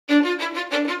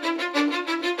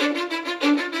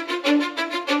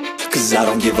Cause I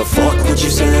don't give a fuck what you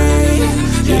say.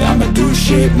 Yeah, I'ma do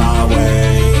shit my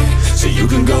way. So you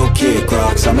can go kick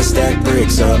rocks, I'ma stack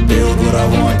bricks up, build what I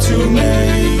want to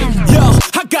make. Yo,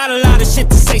 I got a lot of shit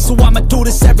to say, so I'ma do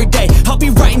this every day. I'll be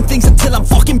writing things until I'm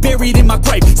fucking buried in my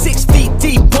grave. 6 feet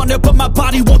deep under, but my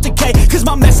body won't decay. Cause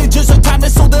my messages are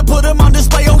timeless, so they'll put them on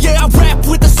display. Oh yeah, I rap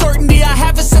with a certainty, I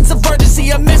have a sense of urgency.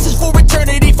 A message for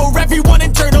eternity, for everyone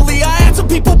internally. I had some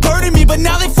people burning me, but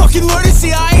now they fucking learn to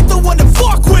see I ain't the one to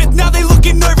fuck with, now they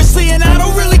looking nervously. And I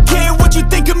don't really care what you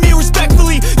think of me,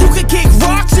 respectfully. You can kick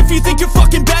rocks if you think you're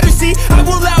fucking better, see. I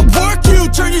will outwork you,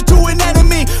 turn you to an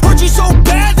enemy. Hurt you so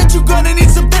bad that you're gonna need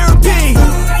some therapy.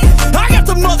 I got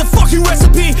the motherfucking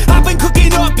recipe. I've been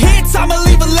cooking up hits, I'ma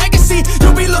leave a legacy.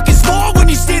 You'll be looking small when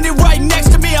you're standing right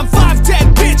next to me. I'm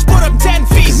 5'10", bitch, but I'm 10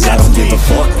 feet Cause next to me. I don't give a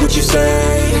fuck what you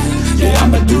say. Yeah,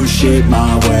 I'ma do shit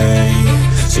my way.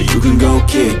 So you can go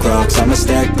kick rocks, I'ma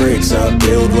stack bricks up,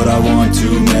 build what I want to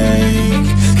make.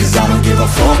 Cause I don't give a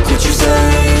fuck what you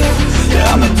say.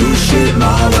 Yeah, I'ma do shit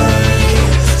my way.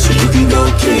 So you can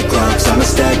go kick rocks, I'ma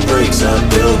stack bricks up,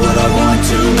 build what I want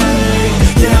to make.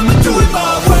 Yeah, I'ma do it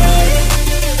my way.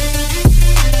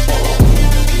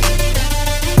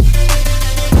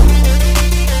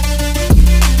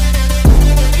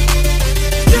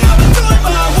 Yeah, I'ma do it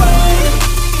my way.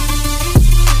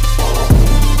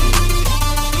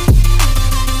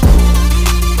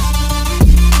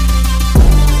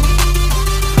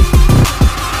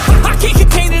 I can't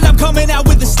contain it, I'm coming out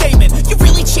with a statement. You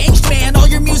really changed, man, all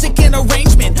your music and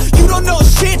arrangement. You don't know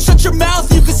shit, shut your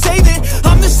mouth, you can save it.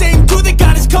 I'm the same dude that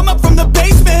got his come up from the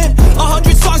basement.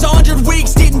 100 songs, 100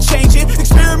 weeks, didn't change it.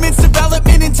 Experiments,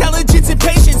 development, intelligence, and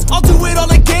patience. I'll do it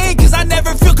all again, cause I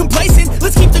never feel complacent.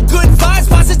 Let's keep the good vibes,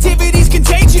 positivity's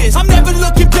contagious. I'm never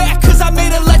looking back, cause I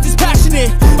made a life that's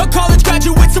passionate. A college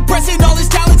graduate suppressing all his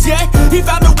talents, yeah. He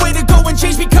found a way to go and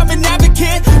change, become an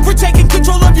advocate. For taking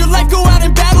control of your life, go out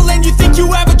and battle. And you think you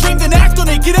have a dream, then act on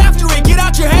it. Get after it, get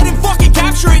out your head and fucking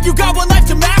capture it. You got one life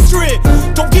to master it.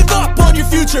 Don't give up on your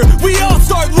future, we all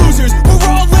start losers. We're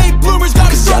all late bloomers,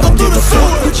 gotta struggle through the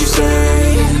sewer. What you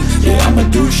say? Yeah, I'ma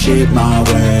do shit my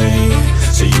way.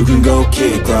 So you can go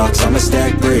kick rocks, I'ma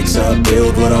stack bricks up,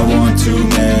 build what I want to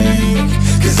make.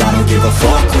 Cause I don't give a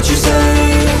fuck what you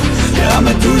say. Yeah,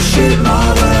 I'ma do shit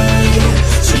my way.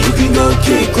 So you can go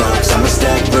kick rocks, I'ma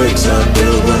stack bricks up,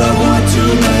 build what I want to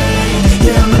make.